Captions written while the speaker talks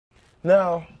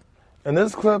Now, in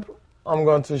this clip, I'm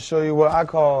going to show you what I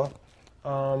call,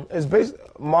 it's based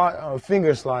my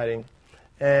finger sliding.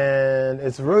 And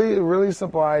it's really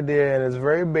simple idea, and it's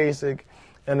very basic,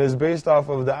 and it's based off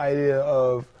of the idea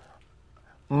of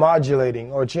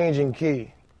modulating or changing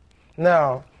key.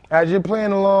 Now, as you're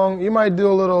playing along, you might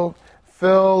do a little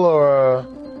fill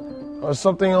or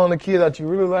something on the key that you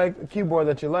really like, the keyboard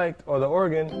that you liked, or the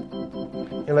organ.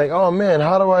 You're like, oh man,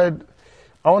 how do I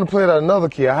want to play that another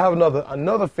key. I have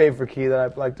another favorite key that I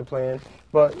like to play in,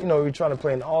 but you know, you're trying to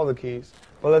play in all the keys.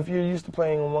 Well, if you're used to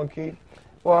playing in one key,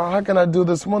 well, how can I do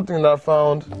this one thing that I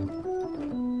found?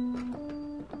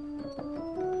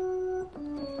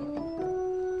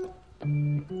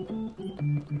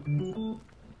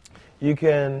 You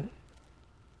can,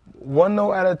 one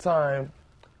note at a time,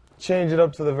 change it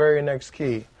up to the very next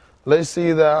key. Let's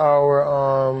see that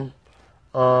our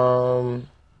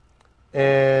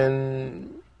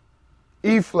in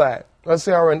E flat. Let's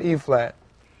say we're in E flat.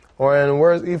 Or in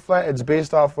where's E flat? It's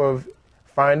based off of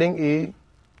finding E.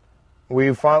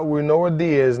 We know where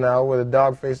D is now, where the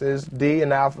dog face is. D in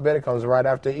the alphabet, it comes right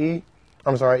after E.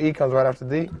 I'm sorry, E comes right after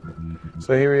D.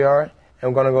 So here we are,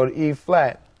 and we're going to go to E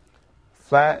flat.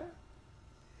 Flat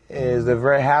is the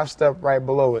very half step right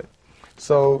below it.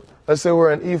 So let's say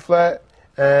we're in E flat,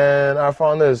 and I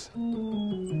found this.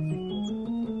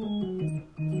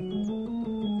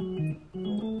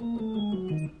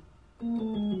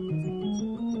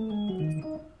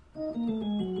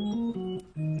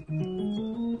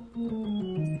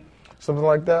 Something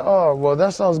like that. Oh, well,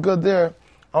 that sounds good there.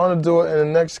 I want to do it in the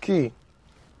next key.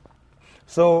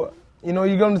 So, you know,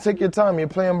 you're going to take your time. You're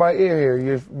playing by ear here.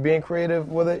 You're being creative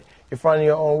with it. You're finding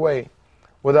your own way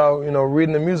without, you know,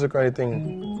 reading the music or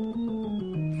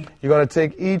anything. You're going to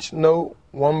take each note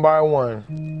one by one.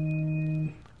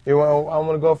 I'm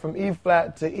going to go from E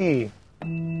flat to E.